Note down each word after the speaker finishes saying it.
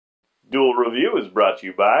Duel Review is brought to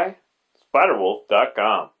you by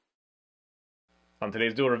SpiderWolf.com. On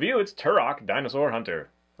today's Duel Review, it's Turok, Dinosaur Hunter.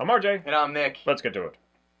 I'm RJ. And I'm Nick. Let's get to it.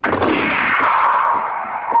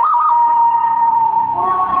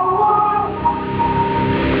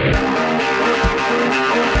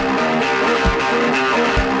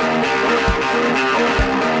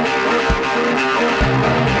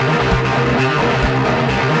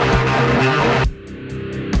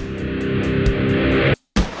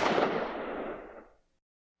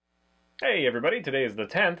 Hey everybody, today is the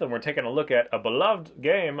 10th, and we're taking a look at a beloved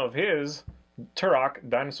game of his, Turok,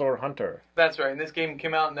 Dinosaur Hunter. That's right, and this game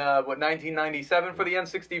came out in, 1997 for the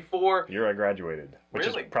N64. Year I graduated, which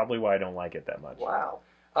Really? is probably why I don't like it that much. Wow.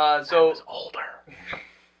 I was older.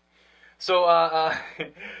 So,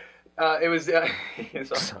 it was... I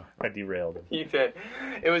derailed. You did.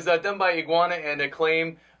 It was done by Iguana and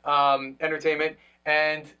Acclaim Entertainment,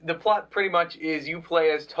 and the plot pretty much is you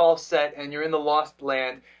play as Tall Set, and you're in the Lost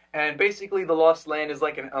Land, and basically the Lost Land is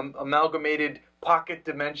like an amalgamated pocket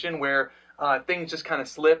dimension where things just kind of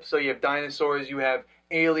slip. So you have dinosaurs, you have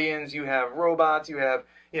aliens, you have robots, you have,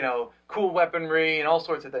 you know, cool weaponry and all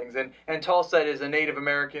sorts of things. And Tall Set is a Native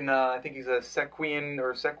American, I think he's a Sequin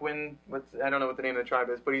or Sequin, I don't know what the name of the tribe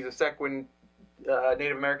is, but he's a Sequin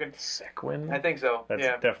Native American. Sequin? I think so. That's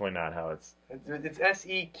definitely not how it's... It's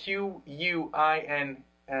Sequin,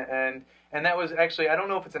 and that was actually, I don't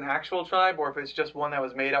know if it's an actual tribe or if it's just one that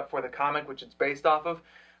was made up for the comic, which it's based off of.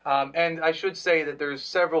 And I should say that there's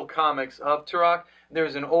several comics of Turok.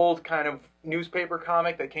 There's an old kind of newspaper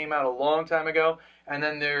comic that came out a long time ago, and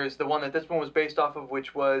then there's the one that this one was based off of,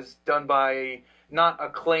 which was done by not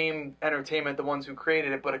Acclaim Entertainment, the ones who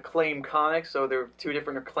created it, but Acclaim Comics. So there are two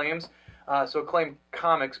different Acclaims. So Acclaim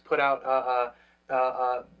Comics put out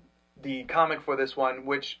the comic for this one,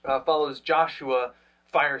 which follows Joshua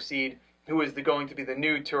Fireseed, who is going to be the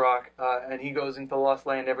new Turok, and he goes into the Lost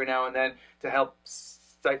Land every now and then to help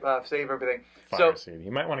save everything. Fireseed.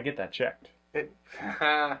 You might want to get that checked. So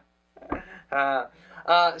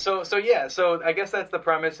I guess that's the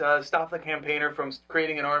premise. Stop the campaigner from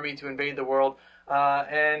creating an army to invade the world.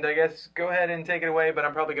 And I guess go ahead and take it away, but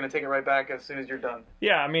I'm probably going to take it right back as soon as you're done.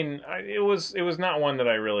 Yeah, I mean, it was not one that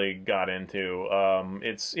I really got into.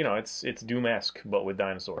 It's, you know, it's Doom-esque, but with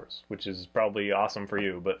dinosaurs, which is probably awesome for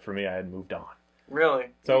you, but for me, I had moved on. Really?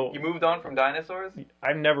 So you moved on from dinosaurs?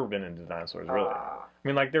 I've never been into dinosaurs, really. I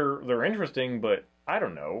mean, like, they're interesting, but I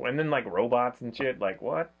don't know. And then, like, robots and shit, like,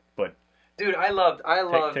 what? But... Dude, I loved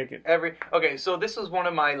take it. Okay, so this was one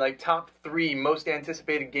of my, like, top 3 most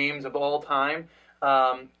anticipated games of all time.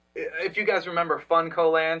 If you guys remember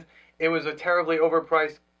Funko Land, it was a terribly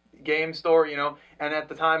overpriced game store, you know, and at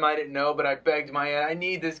the time I didn't know, but I begged I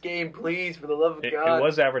need this game, please, for the love of God. It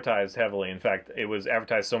was advertised heavily. In fact, it was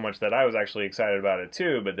advertised so much that I was actually excited about it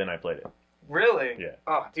too, but then I played it. Really? Yeah.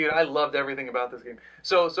 Oh, dude, I loved everything about this game.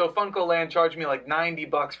 So Funko Land charged me like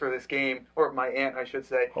 $90 for this game, or my aunt, I should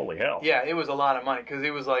say. Holy hell. Yeah, it was a lot of money, because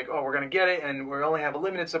it was like, oh, we're going to get it, and we only have a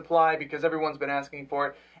limited supply because everyone's been asking for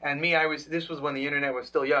it. And me, this was when the internet was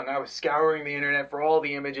still young. I was scouring the internet for all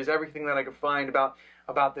the images, everything that I could find about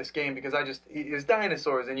this game, because it was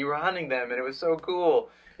dinosaurs, and you were hunting them, and it was so cool.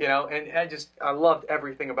 You know, and I loved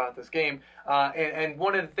everything about this game. And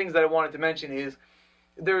one of the things that I wanted to mention is,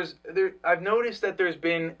 I've noticed that there's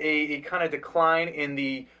been a kind of decline in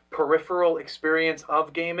the peripheral experience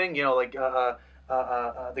of gaming. You know, like the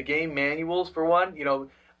game manuals for one. You know,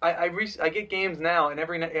 I get games now,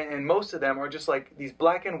 and most of them are just like these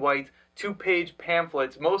black and white 2-page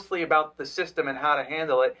pamphlets, mostly about the system and how to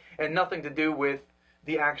handle it, and nothing to do with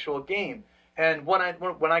the actual game. And when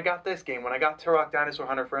I got this game, when I got Turok Dinosaur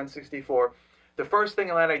Hunter for N64, the first thing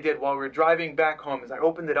that I did while we were driving back home is I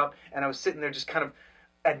opened it up, and I was sitting there just kind of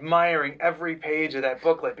admiring every page of that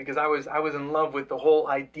booklet, because I was in love with the whole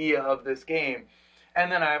idea of this game.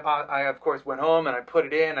 And then I of course went home and I put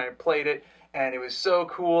it in, I played it, and it was so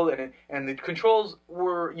cool, and the controls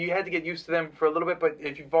you had to get used to them for a little bit, but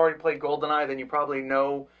if you've already played GoldenEye, then you probably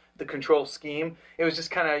know the control scheme. It was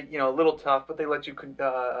just kind of, you know, a little tough, but they let you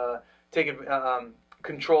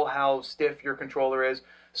control how stiff your controller is.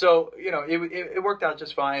 So, you know, it worked out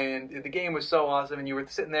just fine, and the game was so awesome, and you were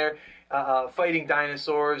sitting there fighting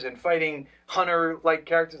dinosaurs and fighting hunter-like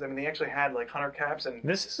characters. I mean, they actually had, like, hunter caps. And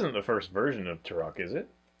this isn't the first version of Turok, is it?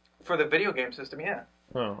 For the video game system, yeah.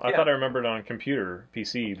 Oh, I thought I remembered on computer,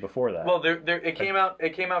 PC, before that. Well, it came out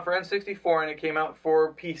for N64, and it came out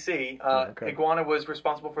for PC. Okay. Iguana was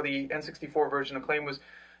responsible for the N64 version. Acclaim was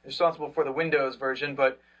responsible for the Windows version,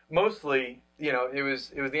 but mostly, you know, it was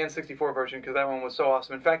the N64 version, because that one was so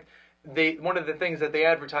awesome. In fact, one of the things that they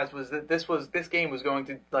advertised was that this game was going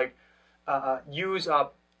to, like, use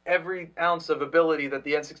up every ounce of ability that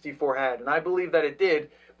the N64 had, and I believe that it did,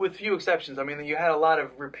 with few exceptions. I mean, you had a lot of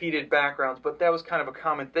repeated backgrounds, but that was kind of a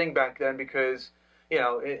common thing back then because, you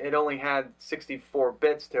know, it only had 64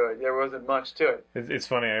 bits to it. There wasn't much to it. It's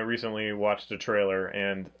funny. I recently watched a trailer,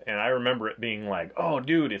 and I remember it being like, "Oh,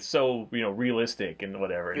 dude, it's so, you know, realistic and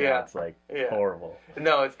whatever." And now it's like horrible.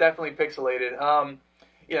 No, it's definitely pixelated.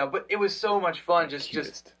 You know, but it was so much fun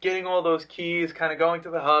just getting all those keys, kind of going to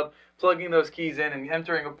the hub, plugging those keys in, and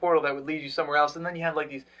entering a portal that would lead you somewhere else. And then you had like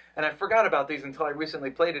these, and I forgot about these until I recently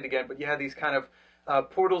played it again. But you had these kind of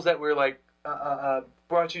portals that were like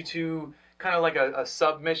brought you to kind of like a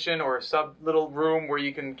submission or a sub little room where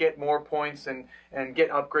you can get more points and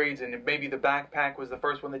get upgrades, and maybe the backpack was the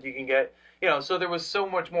first one that you can get. You know, so there was so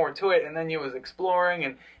much more to it, and then you was exploring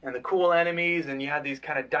and the cool enemies, and you had these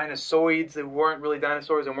kind of dinosaurs that weren't really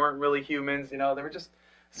dinosaurs and weren't really humans. You know, there were just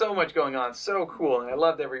so much going on, so cool, and I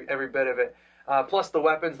loved every bit of it. Plus the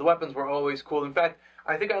weapons were always cool. In fact,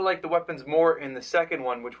 I think I liked the weapons more in the second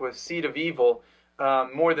one, which was Seed of Evil,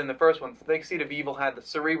 more than the first one. I think Seed of Evil had the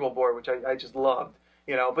cerebral board, which I just loved.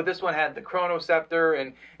 You know, but this one had the chronoceptor,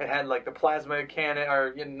 and it had like the plasma cannon,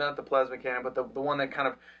 or you know, not the plasma cannon, but the one that kind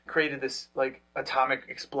of created this like atomic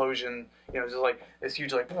explosion. You know, just like this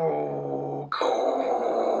huge like, you know,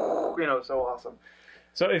 so awesome.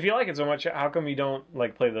 So if you like it so much, how come you don't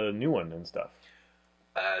like play the new one and stuff?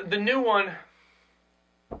 The new one,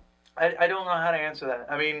 I don't know how to answer that.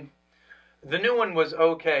 I mean, the new one was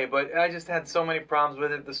okay, but I just had so many problems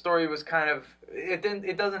with it. The story was kind of,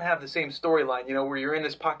 it doesn't have the same storyline, you know, where you're in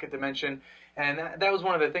this pocket dimension, and that was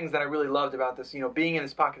one of the things that I really loved about this, you know, being in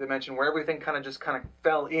this pocket dimension where everything kind of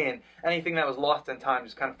fell in. Anything that was lost in time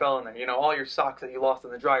just kind of fell in there. You know, all your socks that you lost in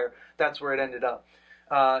the dryer, that's where it ended up.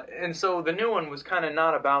 And so the new one was kind of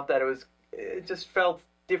not about that. It just felt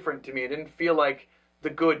different to me. It didn't feel like the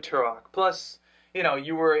good Turok. Plus, you know,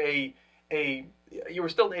 you were you were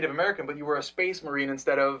still Native American, but you were a space marine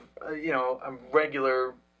instead of, you know, a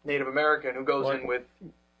regular Native American who goes in with...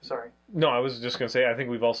 Sorry. No, I was just going to say, I think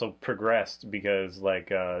we've also progressed because, like,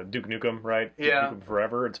 Duke Nukem, right? Yeah. Duke Nukem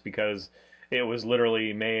Forever, it's because it was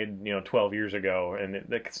literally made, you know, 12 years ago, and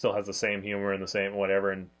it still has the same humor and the same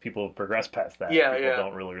whatever, and people progress past that. Yeah, people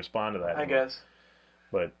don't really respond to that I anymore. guess.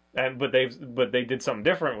 But they did something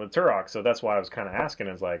different with Turok, so that's why I was kind of asking.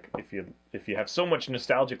 Is like if you have so much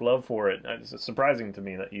nostalgic love for it, it's surprising to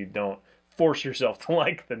me that you don't force yourself to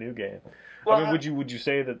like the new game. Well, I mean, would you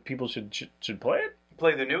say that people should play it?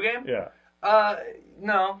 Play the new game? Yeah.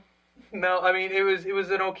 No. I mean, it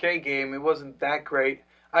was an okay game. It wasn't that great.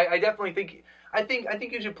 I definitely think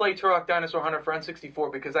you should play Turok Dinosaur Hunter for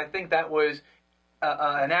N64 because I think that was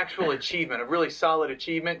an actual achievement, a really solid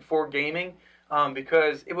achievement for gaming.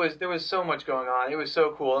 Because there was so much going on. It was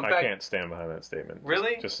so cool. In fact, I can't stand behind that statement.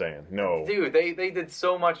 Really? Just saying. No. Dude, they did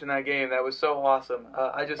so much in that game. That was so awesome.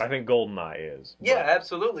 I think GoldenEye is. Yeah,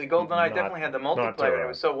 absolutely. GoldenEye definitely had the multiplayer. It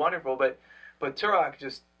was so wonderful. But Turok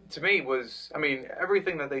just, to me, was, I mean,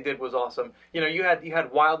 everything that they did was awesome. You know, you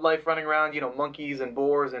had wildlife running around, you know, monkeys and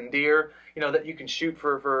boars and deer, you know, that you can shoot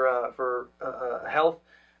for health.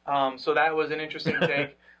 So that was an interesting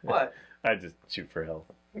take. What? I just shoot for health.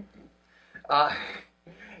 I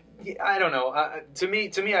don't know. To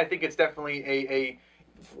me, I think it's definitely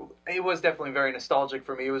it was definitely very nostalgic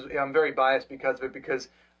for me. I'm very biased because of it, because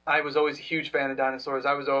I was always a huge fan of dinosaurs.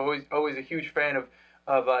 I was always a huge fan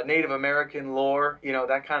of Native American lore, you know,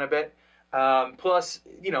 that kind of bit. Plus,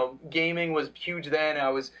 you know, gaming was huge then.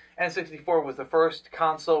 N64 was the first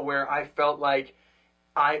console where I felt like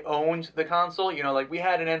I owned the console. You know, like we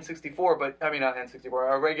had an N64, but I mean not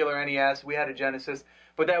N64, a regular NES. We had a Genesis.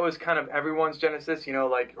 But that was kind of everyone's Genesis, you know,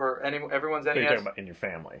 like, or everyone's NES. You're talking about in your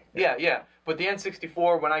family. Yeah. But the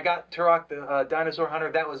N64, when I got Turok, the Dinosaur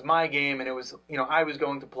Hunter, that was my game, and it was, you know, I was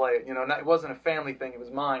going to play it. You know, it wasn't a family thing; it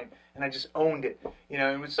was mine, and I just owned it. You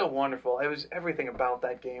know, it was so wonderful. It was everything about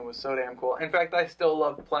that game was so damn cool. In fact, I still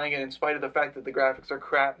love playing it in spite of the fact that the graphics are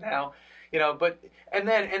crap now. You know, but and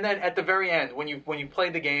then at the very end, when you play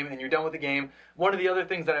the game and you're done with the game, one of the other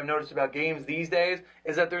things that I've noticed about games these days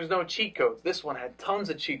is that there's no cheat codes. This one had tons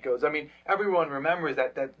of cheat codes. I mean, everyone remembers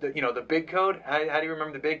that you know, the big code. How do you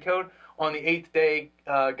remember the big code? On the 8th day,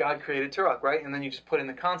 God created Turok, right? And then you just put in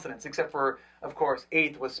the consonants, except for, of course,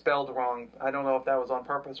 8th was spelled wrong. I don't know if that was on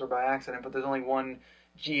purpose or by accident, but there's only one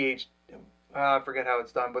GH. I forget how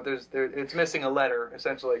it's done, but it's missing a letter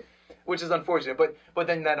essentially, which is unfortunate. But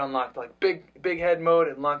then that unlocked like big head mode,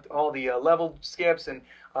 unlocked all the level skips and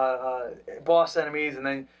boss enemies, and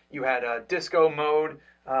then you had disco mode.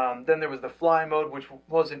 Then there was the fly mode, which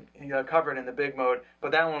wasn't covered in the big mode.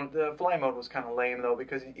 But that one, the fly mode, was kind of lame though,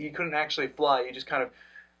 because you couldn't actually fly. You just kind of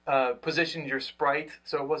positioned your sprite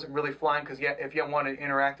so it wasn't really flying, because if you want to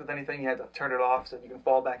interact with anything, you had to turn it off so you can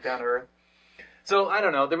fall back down to earth. So, I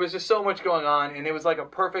don't know, there was just so much going on, and it was like a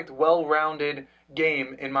perfect, well-rounded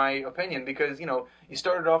game, in my opinion, because, you know, you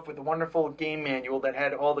started off with a wonderful game manual that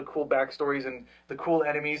had all the cool backstories and the cool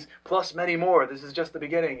enemies, plus many more. This is just the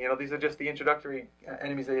beginning, you know, these are just the introductory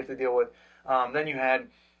enemies that you have to deal with. Then you had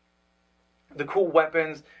the cool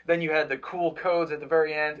weapons, then you had the cool codes at the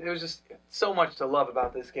very end. It was just so much to love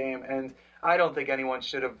about this game, and I don't think anyone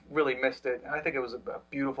should have really missed it. I think it was a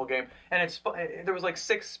beautiful game, and there was like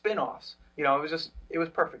 6 spin-offs. You know, it was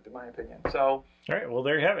perfect in my opinion. So, All right, well,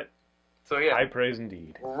 there you have it. So yeah, High praise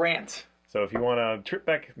indeed. Rant. So if you want to trip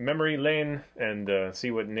back memory lane and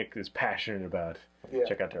see what Nick is passionate about,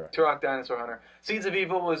 check out Turok. Turok Dinosaur Hunter. Seeds of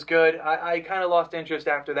Evil was good. I kind of lost interest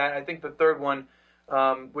after that. I think the third one,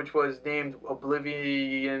 which was named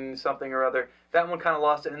Oblivion something or other, that one kind of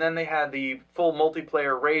lost it. And then they had the full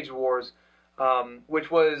multiplayer Rage Wars, which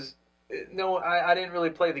was... No, I didn't really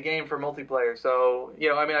play the game for multiplayer, so, you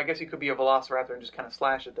know, I mean, I guess you could be a Velociraptor and just kind of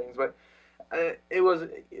slash at things, but it was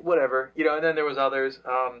whatever, you know, and then there was others,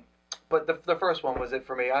 but the first one was it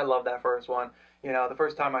for me. I love that first one. You know, the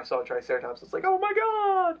first time I saw Triceratops, it's like, oh my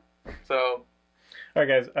god! So...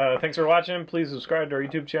 Alright guys, thanks for watching. Please subscribe to our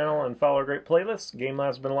YouTube channel and follow our great playlists. Game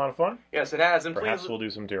Lab's been a lot of fun. Yes, it has, and Perhaps please... we'll do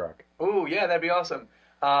some Turok. Ooh, yeah, that'd be awesome.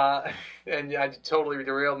 And I totally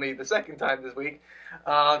derailed me the second time this week.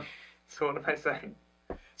 So what am I saying?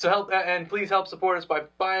 So please help support us by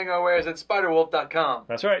buying our wares at spiderwolf.com.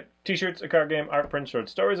 That's right. T-shirts, a card game, art prints, short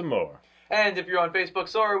stories, and more. And if you're on Facebook,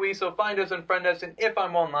 so are we, so find us and friend us, and if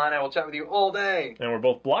I'm online, I will chat with you all day. And we're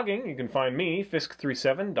both blogging. You can find me,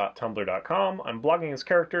 fisk37.tumblr.com. I'm blogging as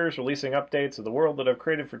characters, releasing updates of the world that I've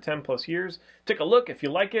created for 10 plus years. Take a look. If you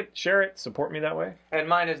like it, share it, support me that way. And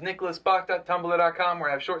mine is nicholasbach.tumblr.com, where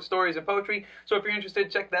I have short stories and poetry, so if you're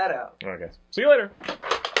interested, check that out. All right, guys. See you later.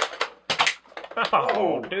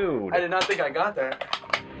 Oh, dude. I did not think I got that.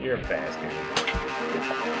 You're a bastard.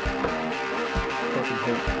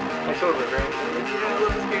 I sort of regret it. Yeah, I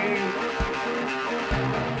love this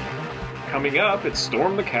game. Coming up, it's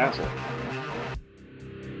Storm the Castle.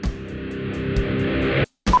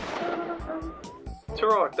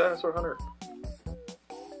 Turok, Dinosaur Hunter.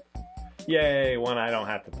 Yay, one I don't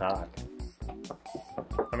have to talk.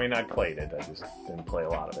 I mean, I played it, I just didn't play a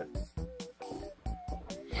lot of it.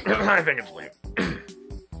 I think it's lame.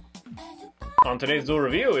 On today's Duel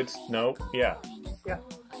review, it's... No, yeah. Yeah.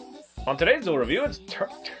 On today's Duel review, it's...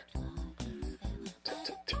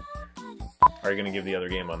 Are you going to give the other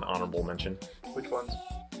game an honorable mention? Which ones?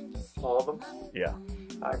 All of them? Yeah.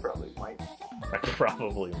 I probably might. I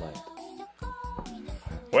probably might.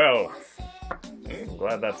 Well, I'm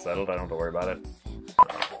glad that's settled. I don't have to worry about it.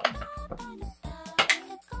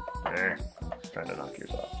 Trying to knock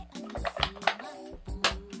yours off.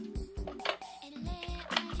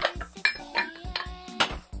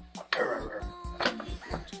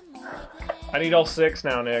 I need all 6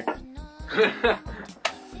 now, Nick.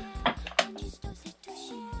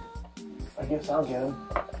 I guess I'll get them.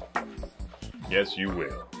 Yes, you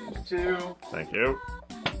will. 2. Thank you.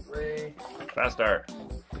 3. Faster.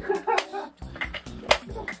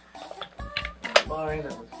 Mine,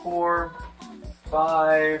 that was 4.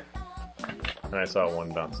 5. And I saw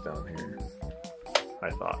one bounce down here. I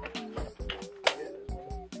thought.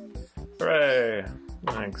 Hooray!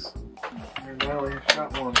 Thanks. And now you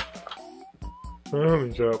shot 1. I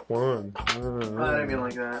only dropped 1. I didn't mean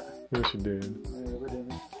like that. Yes, you did. I never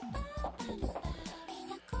did.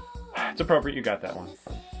 It's appropriate you got that one.